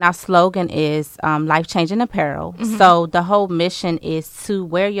Our slogan is life-changing apparel. So the whole mission is to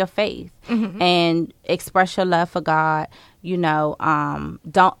wear your faith and express your love for God.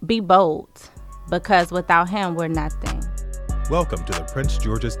 Don't be bold, because without him, we're nothing. Welcome to the Prince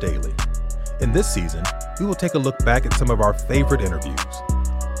George's Daily. In this season, we will take a look back at some of our favorite interviews.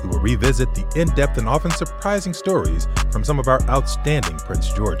 We will revisit the in-depth and often surprising stories from some of our outstanding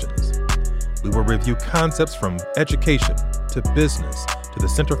Prince Georgians. We will review concepts from education to business to the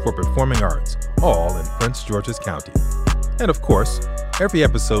Center for Performing Arts, all in Prince George's County. And of course, every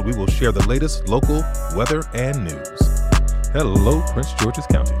episode we will share the latest local weather and news. Hello, Prince George's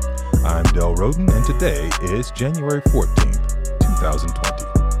County. I'm Del Roden, and today is January 14th,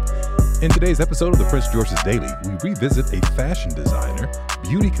 2020. In today's episode of the Prince George's Daily, we revisit a fashion designer,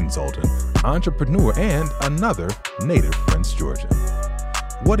 beauty consultant, entrepreneur, and another native Prince Georgian.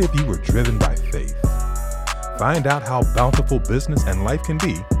 What if you were driven by faith? Find out how bountiful business and life can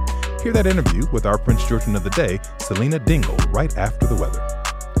be. Hear that interview with our Prince Georgian of the day, Selena Dingle, right after the weather.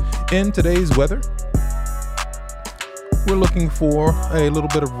 In today's weather, we're looking for a little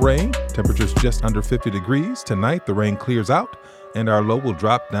bit of rain. Temperatures just under 50 degrees. Tonight, the rain clears out, and our low will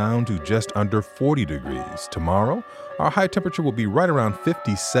drop down to just under 40 degrees. Tomorrow, our high temperature will be right around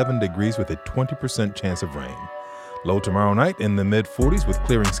 57 degrees with a 20% chance of rain. Low tomorrow night in the mid-40s with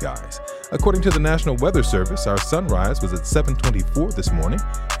clearing skies. According to the National Weather Service, our sunrise was at 7:24 this morning,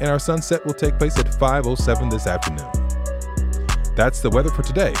 and our sunset will take place at 5:07 this afternoon. That's the weather for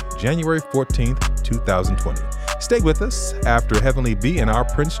today, January 14th, 2020. Stay with us after Heavenly B and our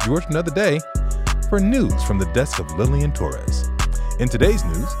Prince Georgian of the day for news from the desk of Lillian Torres. In today's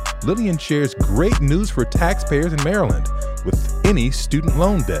news, Lillian shares great news for taxpayers in Maryland with any student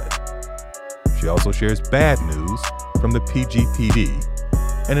loan debt. She also shares bad news from the PGPD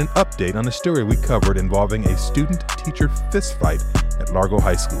and an update on a story we covered involving a student-teacher fistfight at Largo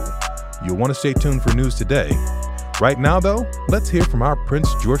High School. You'll want to stay tuned for news today. Right now, though, let's hear from our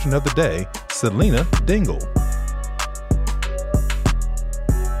Prince Georgian of the day, Selena Dingle.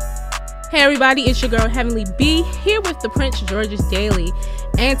 Hey everybody, it's your girl Heavenly B here with the Prince George's Daily.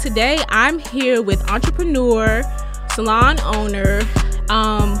 And today I'm here with entrepreneur, salon owner,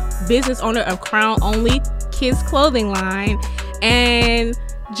 business owner of Crown Only Kids Clothing Line, and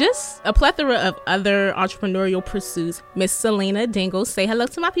just a plethora of other entrepreneurial pursuits, Miss Selena Dingle. Say hello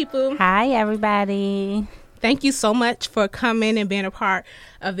to my people. Hi, everybody. Thank you so much for coming and being a part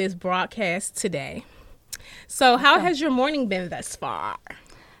of this broadcast today. So how has your morning been thus far?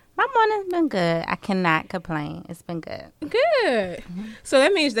 My morning's been good. I cannot complain. It's been good. Good. So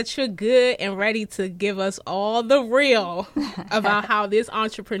that means that you're good and ready to give us all the real about how this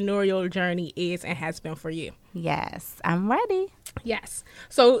entrepreneurial journey is and has been for you. Yes, I'm ready. Yes.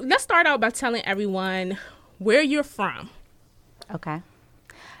 So let's start out by telling everyone where you're from. Okay.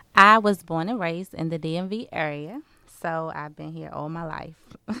 I was born and raised in the DMV area, so I've been here all my life.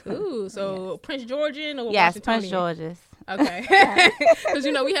 Ooh, so yes. Prince Georgian or yes, Washingtonian? Prince George's. Okay. Because,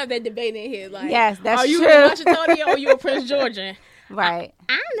 we have that debate in here. Like, yes, that's true. Are you true. a Washingtonian or you a Prince Georgian? Right.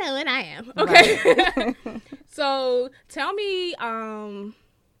 I know it, I am. Okay. Right. So tell me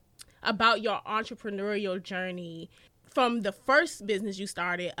about your entrepreneurial journey from the first business you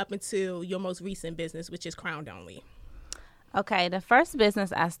started up until your most recent business, which is Crown Only. Okay, the first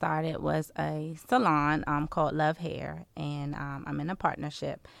business I started was a salon called Love Hair, and I'm in a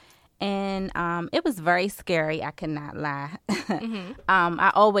partnership. And it was very scary, I cannot lie. Mm-hmm.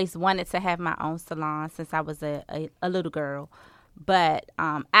 I always wanted to have my own salon since I was a little girl. But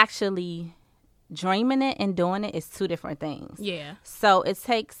actually dreaming it and doing it is two different things. Yeah. So it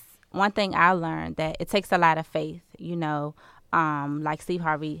takes, one thing I learned, that it takes a lot of faith, like Steve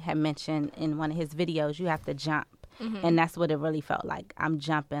Harvey had mentioned in one of his videos, you have to jump. Mm-hmm. And that's what it really felt like. I'm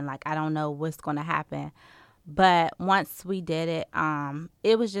jumping, like I don't know what's going to happen. But once we did it,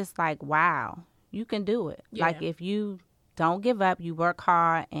 it was just like, wow, you can do it. Yeah. Like if you don't give up, you work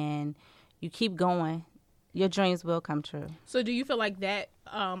hard and you keep going, your dreams will come true. So do you feel like that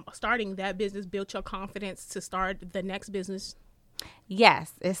starting that business built your confidence to start the next business?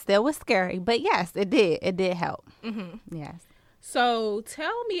 Yes, it still was scary, but yes, it did. It did help. Mm-hmm. Yes. So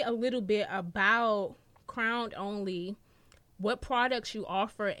tell me a little bit about Crown Only, what products you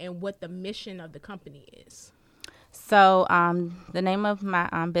offer, and what the mission of the company is. So the name of my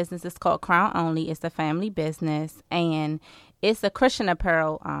business is called Crown Only. It's a family business, and it's a Christian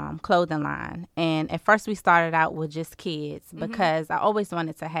apparel clothing line. And at first we started out with just kids because I always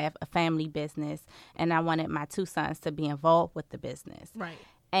wanted to have a family business, and I wanted my two sons to be involved with the business. Right.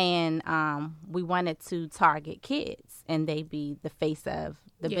 And we wanted to target kids and they be the face of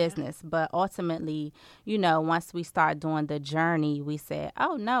the business. But ultimately, you know, once we start doing the journey, we said,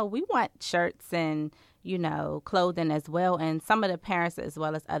 oh, no, we want shirts and, you know, clothing as well. And some of the parents as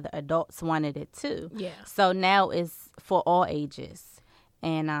well as other adults wanted it too. Yeah. So now it's for all ages.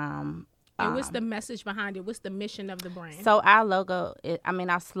 And what's the message behind it? What's the mission of the brand? So our logo,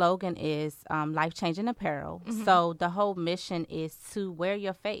 our slogan is life-changing apparel. Mm-hmm. So the whole mission is to wear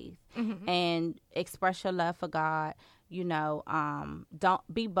your faith and express your love for God. You know,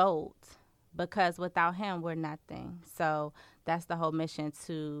 don't be bold, because without him, we're nothing. So that's the whole mission,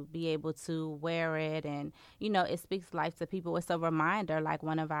 to be able to wear it. And, you know, it speaks life to people. It's a reminder, like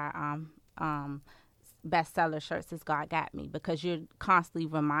one of our bestseller shirts is God Got Me, because you're constantly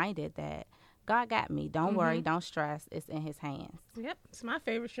reminded that God got me. Don't worry, don't stress. It's in his hands. Yep, it's my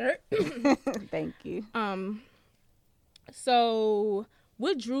favorite shirt. Thank you. So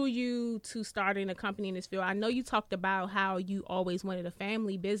what drew you to starting a company in this field? I know you talked about how you always wanted a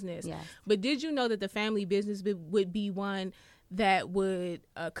family business, but did you know that the family business would be one that would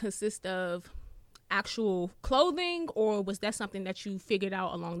consist of actual clothing, or was that something that you figured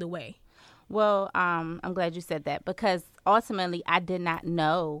out along the way? Well, I'm glad you said that, because ultimately I did not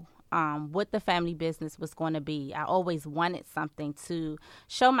know what the family business was going to be. I always wanted something to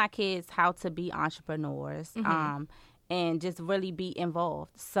show my kids how to be entrepreneurs and just really be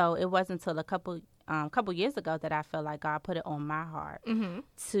involved. So it wasn't until a couple years ago that I felt like God put it on my heart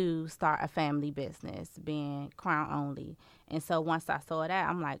to start a family business, being Crown Only. And so once I saw that,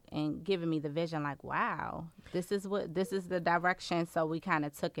 I'm like, and giving me the vision, like, wow, this is the direction. So we kind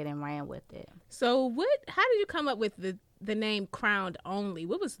of took it and ran with it. So how did you come up with the name Crown Only?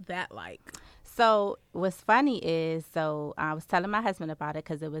 What was that like? So what's funny is, I was telling my husband about it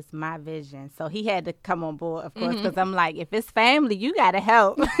because it was my vision. So he had to come on board, of course, because I'm like, if it's family, you got to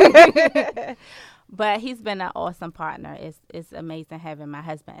help. But he's been an awesome partner. It's amazing having my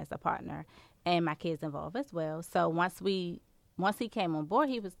husband as a partner and my kids involved as well. So once he came on board,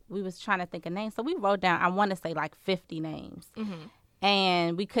 we was trying to think of names. So we wrote down, I want to say like 50 names.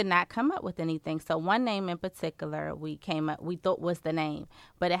 And we could not come up with anything. So one name in particular we thought was the name,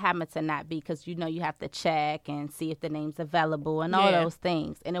 but it happened to not be, because, you know, you have to check and see if the name's available and all those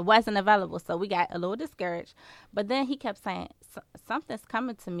things. And it wasn't available, so we got a little discouraged. But then he kept saying, something's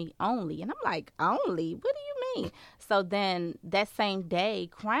coming to me only. And I'm like, only? What do you mean? So then that same day,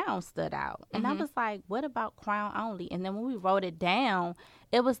 Crown stood out. And I was like, what about Crown Only? And then when we wrote it down,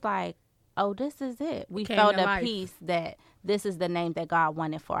 it was like, oh, this is it. We felt a peace that this is the name that God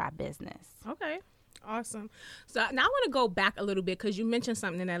wanted for our business. Okay. Awesome. So now I want to go back a little bit, because you mentioned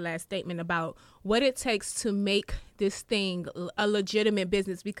something in that last statement about what it takes to make this thing a legitimate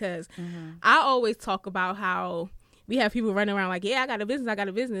business, because I always talk about how we have people running around like, I got a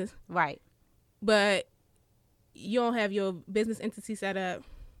business. Right. But you don't have your business entity set up.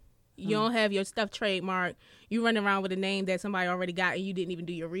 You don't have your stuff trademarked. You run around with a name that somebody already got and you didn't even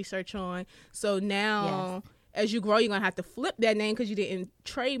do your research on. So now, as you grow, you're going to have to flip that name because you didn't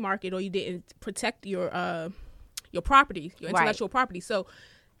trademark it, or you didn't protect your property, your intellectual property. So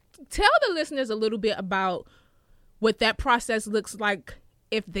tell the listeners a little bit about what that process looks like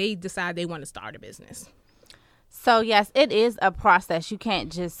if they decide they want to start a business. So, yes, it is a process. You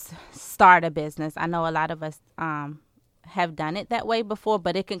can't just start a business. I know a lot of us have done it that way before,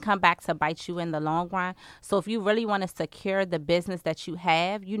 but it can come back to bite you in the long run. So if you really want to secure the business that you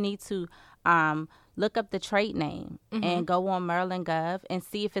have, you need to look up the trade name and go on Merlin Gov and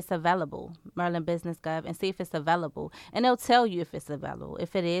see if it's available, Merlin Business Gov, and see if it's available. And they'll tell you if it's available.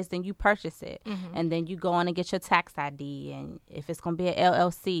 If it is, then you purchase it. And then you go on and get your tax ID. And if it's going to be an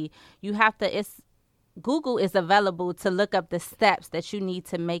LLC, you have to, Google is available to look up the steps that you need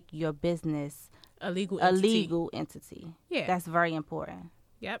to make your business a legal entity. Yeah. That's very important.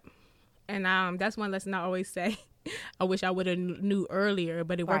 Yep. And that's one lesson I always say. I wish I would have knew earlier,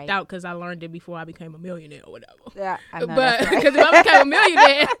 but it worked out because I learned it before I became a millionaire or whatever. Yeah, I know. But because if I became a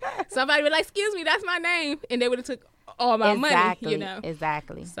millionaire, somebody would be like, excuse me, that's my name. And they would have took all my money, you know.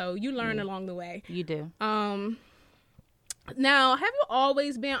 Exactly. So you learn along the way. You do. Now, have you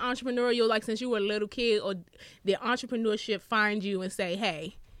always been entrepreneurial, like since you were a little kid, or did entrepreneurship find you and say,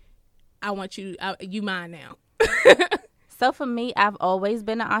 hey, I want you mine now? So for me, I've always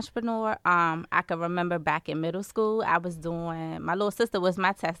been an entrepreneur. I can remember back in middle school, I was doing, my little sister was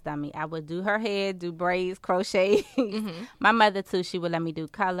my test dummy. I would do her hair, do braids, crochet. My mother too, she would let me do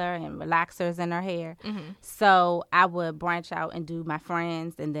color and relaxers in her hair. So I would branch out and do my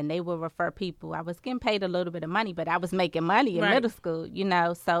friends, and then they would refer people. I was getting paid a little bit of money, but I was making money in middle school, you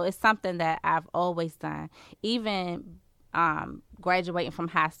know. So it's something that I've always done. Even graduating from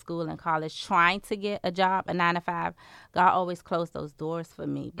high school and college, trying to get a job, a 9-to-5, God always closed those doors for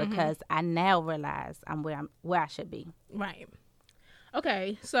me because I now realize I'm where I should be. Right.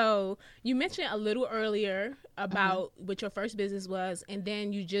 Okay, so you mentioned a little earlier about what your first business was, and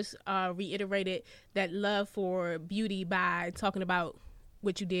then you just reiterated that love for beauty by talking about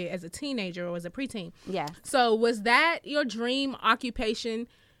what you did as a teenager or as a preteen. Yes. So was that your dream occupation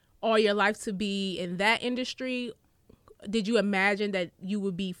all your life, to be in that industry? Did you imagine that you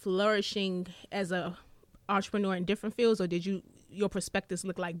would be flourishing as a entrepreneur in different fields, or did your perspectives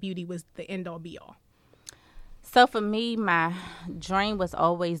look like beauty was the end all be all? So for me, my dream was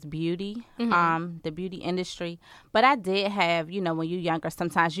always beauty, the beauty industry. But I did have, when you're younger,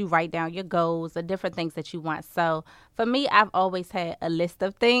 sometimes you write down your goals or different things that you want. So for me, I've always had a list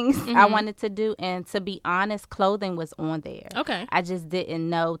of things I wanted to do. And to be honest, clothing was on there. Okay. I just didn't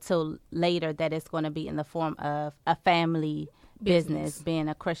know till later that it's going to be in the form of a family business, being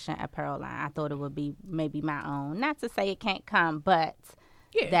a Christian apparel line. I thought it would be maybe my own. Not to say it can't come, but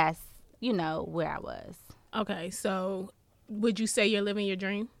that's, where I was. Okay, so would you say you're living your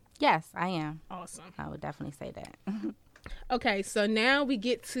dream? Yes, I am. Awesome. I would definitely say that. Okay, so now we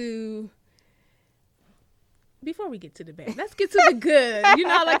get to, before we get to the bad, let's get to the good.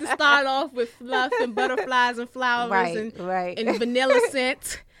 I like to start off with fluff and butterflies and flowers and vanilla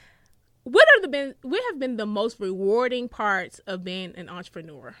scent. What have been the most rewarding parts of being an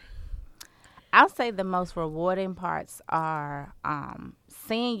entrepreneur? I'll say the most rewarding parts are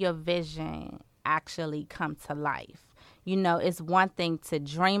seeing your vision actually come to life. It's one thing to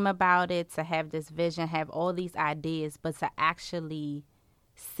dream about it, to have this vision, have all these ideas, but to actually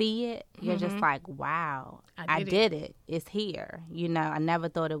see it, you're just like, wow, I did it. It's here. I never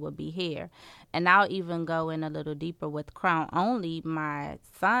thought it would be here. And I'll even go in a little deeper with Crown Only. My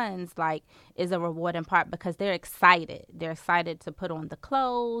sons, is a rewarding part because they're excited. They're excited to put on the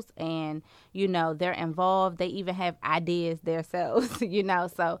clothes and, they're involved. They even have ideas themselves,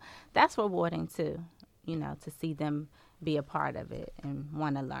 so that's rewarding too, to see them be a part of it and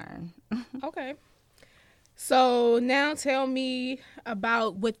want to learn. Okay. So now tell me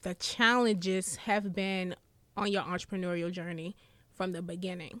about what the challenges have been on your entrepreneurial journey from the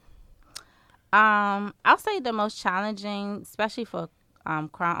beginning. I'll say the most challenging, especially for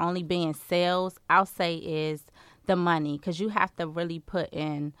Crown Only being sales, I'll say is the money, because you have to really put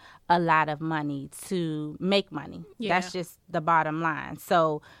in a lot of money to make money. Yeah. That's just the bottom line.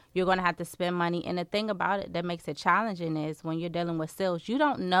 So you're going to have to spend money. And the thing about it that makes it challenging is when you're dealing with sales, you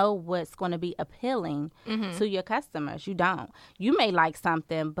don't know what's going to be appealing to your customers. You don't. You may like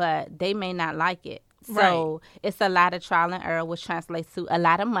something, but they may not like it. So it's a lot of trial and error, which translates to a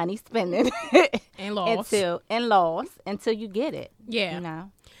lot of money spending and loss until you get it. Yeah.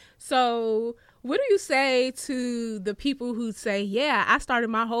 So what do you say to the people who say, yeah, I started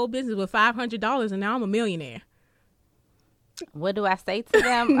my whole business with $500 and now I'm a millionaire? What do I say to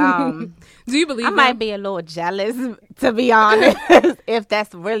them? Do you believe I might be a little jealous, to be honest, if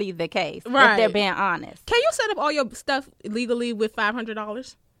that's really the case, if they're being honest. Can you set up all your stuff legally with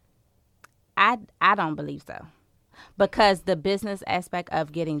 $500? I don't believe so, because the business aspect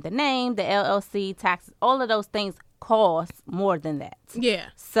of getting the name, the LLC, taxes, all of those things cost more than that. Yeah.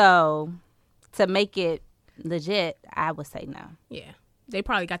 So to make it legit, I would say no. Yeah. They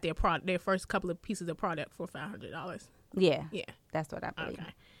probably got their first couple of pieces of product for $500. Yeah. That's what I believe.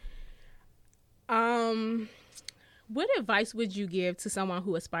 Okay. What advice would you give to someone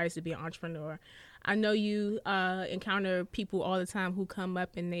who aspires to be an entrepreneur? I know you encounter people all the time who come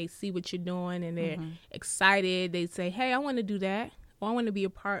up and they see what you're doing and they're excited. They say, hey, I want to do that, or I want to be a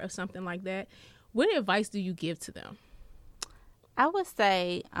part of something like that. What advice do you give to them? I would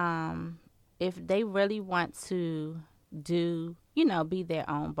say if they really want to do, be their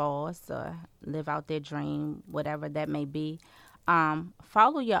own boss or live out their dream, whatever that may be,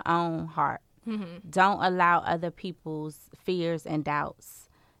 follow your own heart. Mm-hmm. Don't allow other people's fears and doubts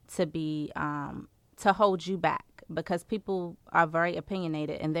to be to hold you back, because people are very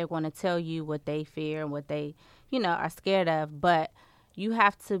opinionated and they're going to tell you what they fear and what they, are scared of. But you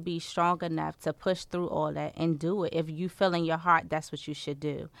have to be strong enough to push through all that and do it. If you feel in your heart, that's what you should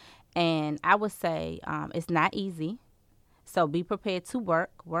do. And I would say it's not easy. So be prepared to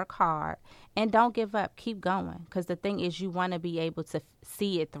work hard, and don't give up. Keep going, because the thing is, you want to be able to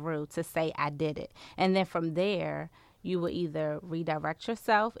see it through, to say, I did it. And then from there, you will either redirect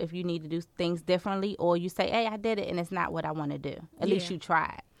yourself if you need to do things differently, or you say, hey, I did it and it's not what I want to do. At least you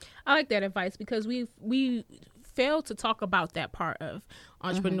tried. I like that advice, because we fail to talk about that part of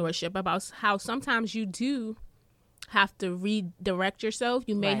entrepreneurship, about how sometimes you do have to redirect yourself.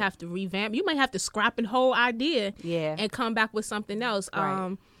 You may Right. have to revamp. You may have to scrap a whole idea Yeah. and come back with something else.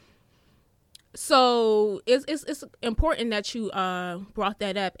 Right. So it's important that you brought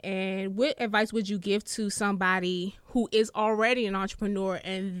that up. And what advice would you give to somebody who is already an entrepreneur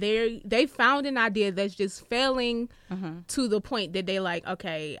and they found an idea that's just failing to the point that they like,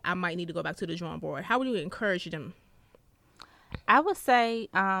 okay, I might need to go back to the drawing board? How would you encourage them? I would say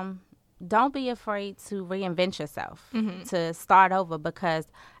don't be afraid to reinvent yourself, to start over, because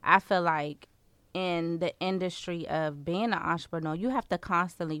I feel like in the industry of being an entrepreneur, you have to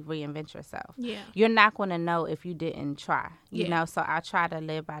constantly reinvent yourself. Yeah. You're not going to know if you didn't try, you Yeah. know? So I try to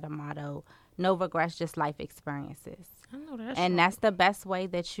live by the motto, no regrets, just life experiences. I know that's And right. that's the best way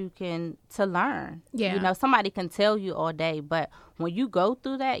that you can to learn. Yeah. You know, somebody can tell you all day, but when you go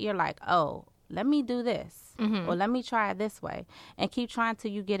through that, you're like, oh, let me do this, or let me try it this way, and keep trying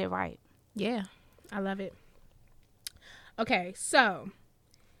till you get it right. Yeah, I love it. Okay, so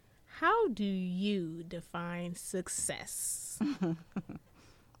how do you define success?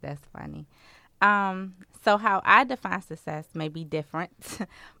 That's funny. So how I define success may be different,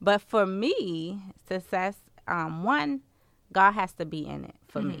 but for me, success, one, God has to be in it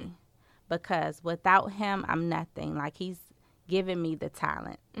for me, because without Him, I'm nothing. Like, He's given me the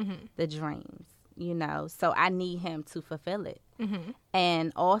talent, the dreams, you know, so I need Him to fulfill it.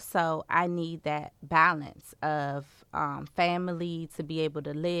 And also, I need that balance of family to be able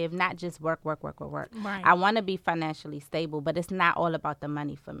to live, not just work. Right. I want to be financially stable, but it's not all about the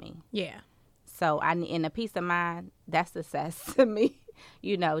money for me. Yeah. So I need, in a peace of mind, that's success to me.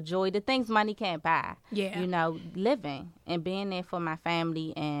 You know, joy, the things money can't buy. Yeah. You know, living and being there for my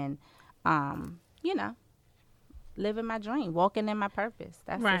family and, you know, living my dream, walking in my purpose.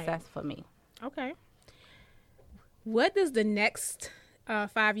 That's Right. success for me. Okay. What does the next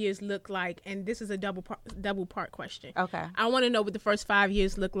 5 years look like? And this is a double part question. Okay. I want to know what the first 5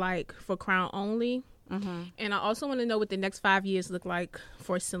 years look like for Crown Only. And I also want to know what the next 5 years look like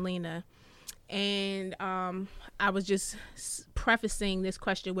for Selena. And I was just prefacing this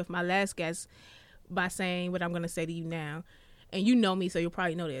question with my last guest by saying what I'm going to say to you now. And you know me, so you'll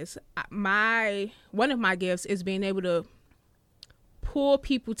probably know this. One of my gifts is being able to pull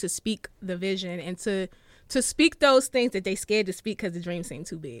people to speak the vision and to speak those things that they scared to speak because the dreams seem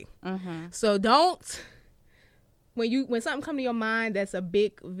too big. So don't, when something comes to your mind that's a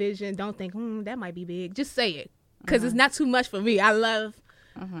big vision, don't think, that might be big. Just say it, because it's not too much for me. I love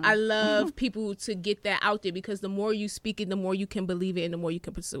people to get that out there, because the more you speak it, the more you can believe it and the more you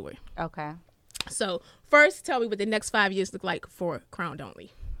can pursue it. Okay. So first, tell me what the next 5 years look like for Crown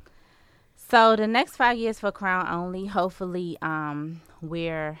Only. So the next 5 years for Crown Only, hopefully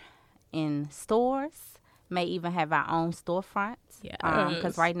we're in stores, may even have our own storefronts. Yes.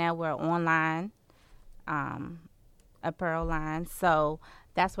 Because right now we're online apparel line. So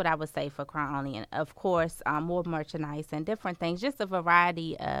that's what I would say for Crown Only. And, of course, more merchandise and different things, just a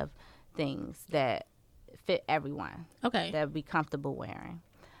variety of things that fit everyone, Okay. that be comfortable wearing.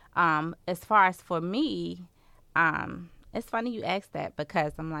 As far as for me, it's funny you asked that,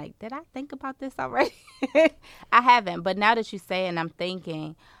 because I'm like, did I think about this already? I haven't, but now that you say it, and I'm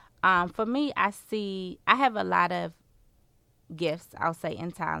thinking, for me, I have a lot of gifts, I'll say,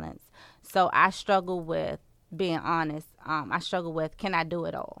 and talents. So I struggle with being honest. I struggle with, can I do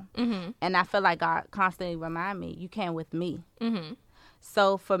it all? And I feel like God constantly remind me, you can with me.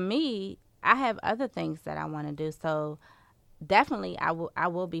 So for me, I have other things that I want to do. So definitely, I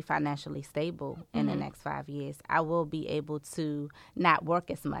will be financially stable in the next 5 years. I will be able to not work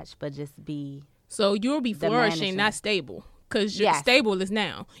as much, but just be. So you'll be flourishing, managing. not stable. Because Yes. stable is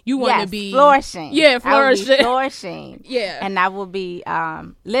now. You want to be flourishing. Yeah, I will be flourishing. flourishing. Yeah. And I will be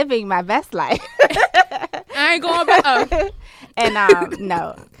living my best life. I ain't going back. Oh. And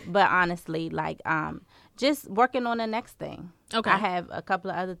no, but honestly, like just working on the next thing. Okay. I have a couple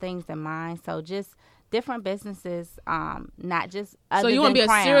of other things in mind. So just different businesses, not just other So you want to be than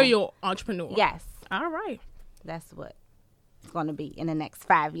a Crown. serial entrepreneur? Yes, All right. that's what it's going to be in the next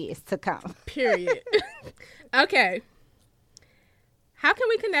 5 years to come. Period. Okay. How can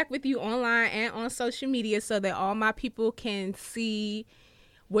we connect with you online and on social media so that all my people can see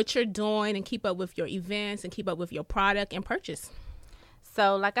what you're doing and keep up with your events and keep up with your product and purchase?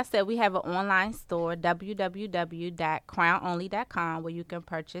 So, like I said, we have an online store, www.crownonly.com, where you can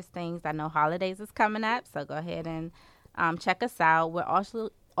purchase things. I know holidays is coming up, so go ahead and check us out. We're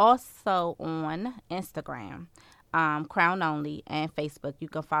also on Instagram, Crown Only, and Facebook. You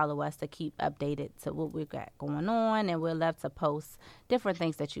can follow us to keep updated to what we've got going on, and we'd love to post different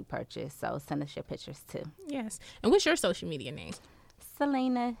things that you purchase. So send us your pictures too. Yes. And what's your social media name?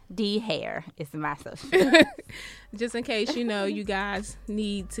 Selena D Hair is my social. Just in case, you guys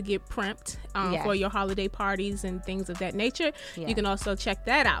need to get primped for your holiday parties and things of that nature. Yeah. You can also check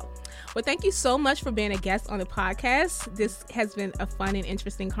that out. Well, thank you so much for being a guest on the podcast. This has been a fun and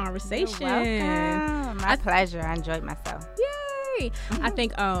interesting conversation. You're welcome. My pleasure. I enjoyed myself. Yay! Mm-hmm. I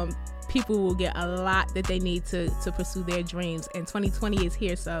think people will get a lot that they need to pursue their dreams. And 2020 is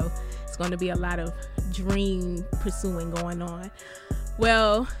here, so it's going to be a lot of dream pursuing going on.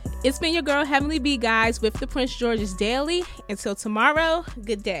 Well, it's been your girl, Heavenly B, guys, with the Prince George's Daily. Until tomorrow,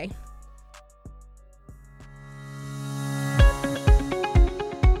 good day.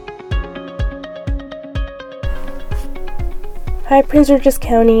 Hi, Prince George's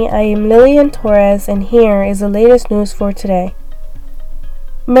County. I am Lillian Torres, and here is the latest news for today.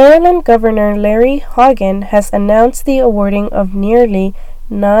 Maryland Governor Larry Hogan has announced the awarding of nearly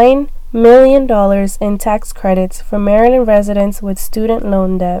 $9 million in tax credits for Maryland residents with student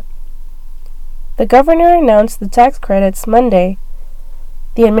loan debt. The governor announced the tax credits Monday.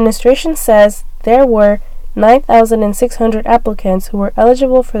 The administration says there were 9,600 applicants who were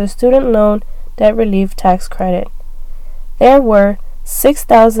eligible for the student loan debt relief tax credit. There were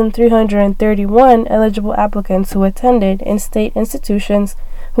 6,331 eligible applicants who attended in-state institutions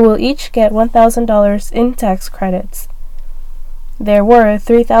who will each get $1,000 in tax credits. There were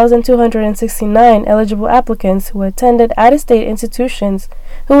 3,269 eligible applicants who attended out-of-state institutions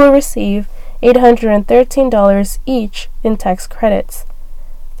who will receive $813 each in tax credits.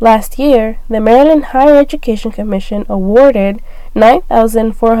 Last year, the Maryland Higher Education Commission awarded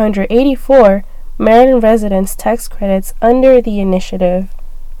 9,484 Maryland residents tax credits under the initiative.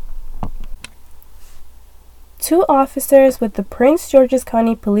 2 officers with the Prince George's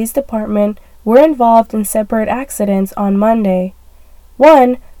County Police Department were involved in separate accidents on Monday.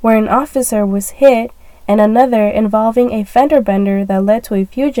 One where an officer was hit and another involving a fender bender that led to a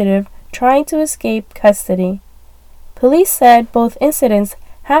fugitive trying to escape custody. Police said both incidents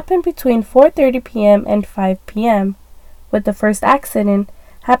happened between 4:30 p.m. and 5 p.m., with the first accident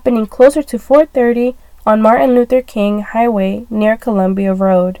happening closer to 4:30 on Martin Luther King Highway near Columbia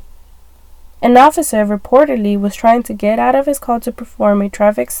Road. An officer reportedly was trying to get out of his car to perform a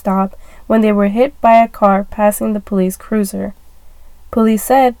traffic stop when they were hit by a car passing the police cruiser. Police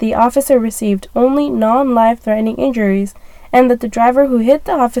said the officer received only non-life-threatening injuries and that the driver who hit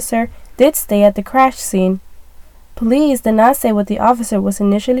the officer did stay at the crash scene. Police did not say what the officer was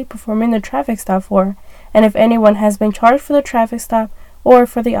initially performing the traffic stop for, and if anyone has been charged for the traffic stop or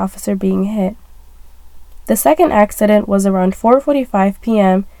for the officer being hit. The second accident was around 4:45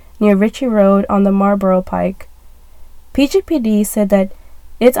 p.m. near Ritchie Road on the Marlboro Pike. PGPD said that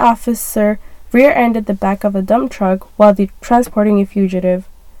its officer rear-ended the back of a dump truck while transporting a fugitive.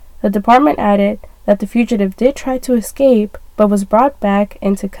 The department added that the fugitive did try to escape but was brought back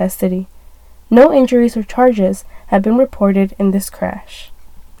into custody. No injuries or charges have been reported in this crash.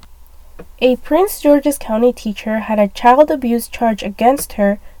 A Prince George's County teacher had a child abuse charge against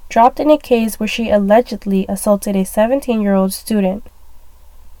her dropped in a case where she allegedly assaulted a 17-year-old student.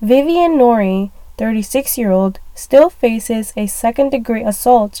 Vivian Norrie, 36-year-old, still faces a second-degree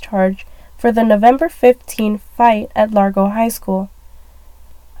assault charge for the November 15 fight at Largo High School.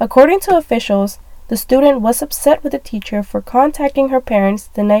 According to officials, the student was upset with the teacher for contacting her parents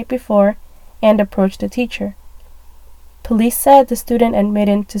the night before and approached the teacher. Police said the student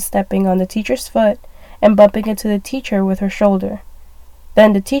admitted to stepping on the teacher's foot and bumping into the teacher with her shoulder.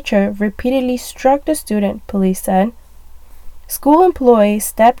 Then the teacher repeatedly struck the student, police said. School employees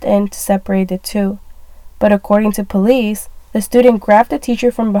stepped in to separate the two, but according to police, the student grabbed the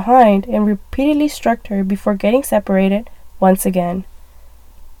teacher from behind and repeatedly struck her before getting separated once again.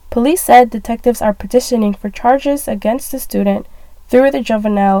 Police said detectives are petitioning for charges against the student through the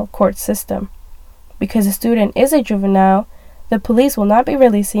juvenile court system. Because the student is a juvenile, the police will not be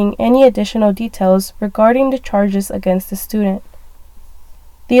releasing any additional details regarding the charges against the student.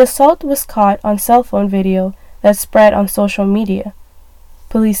 The assault was caught on cell phone video that spread on social media.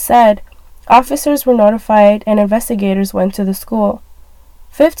 Police said officers were notified and investigators went to the school.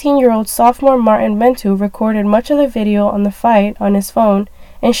 15-year-old sophomore Martin Mentu recorded much of the video on the fight on his phone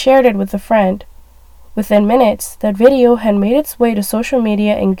and shared it with a friend. Within minutes, that video had made its way to social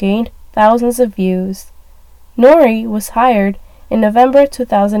media and gained thousands of views. Norrie was hired in November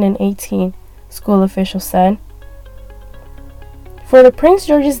 2018, school officials said. For the Prince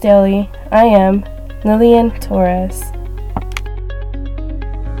George's Daily, I am Lillian Torres.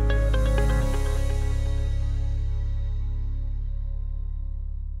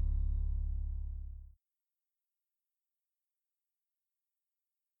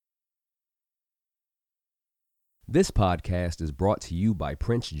 This podcast is brought to you by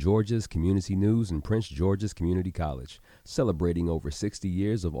Prince George's Community News and Prince George's Community College, celebrating over 60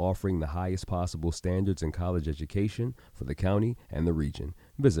 years of offering the highest possible standards in college education for the county and the region.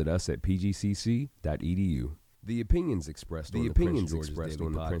 Visit us at pgcc.edu. The opinions expressed on the Prince George's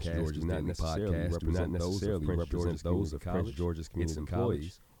podcast do not necessarily represent those of Prince George's Community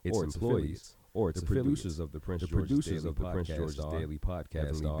College, its employees, or its producers of the Prince George's Daily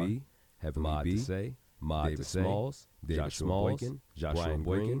Podcast are Heavenly B, David Smalls, Josh Boykin, Joshua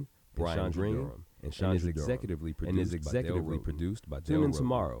Boykin, Brian Dream, and is executively produced by Dale Tune in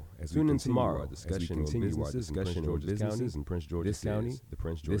tomorrow as we continue our discussion on businesses in Prince George's County and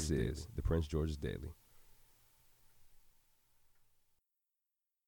Prince George's County. This is the Prince George's Daily.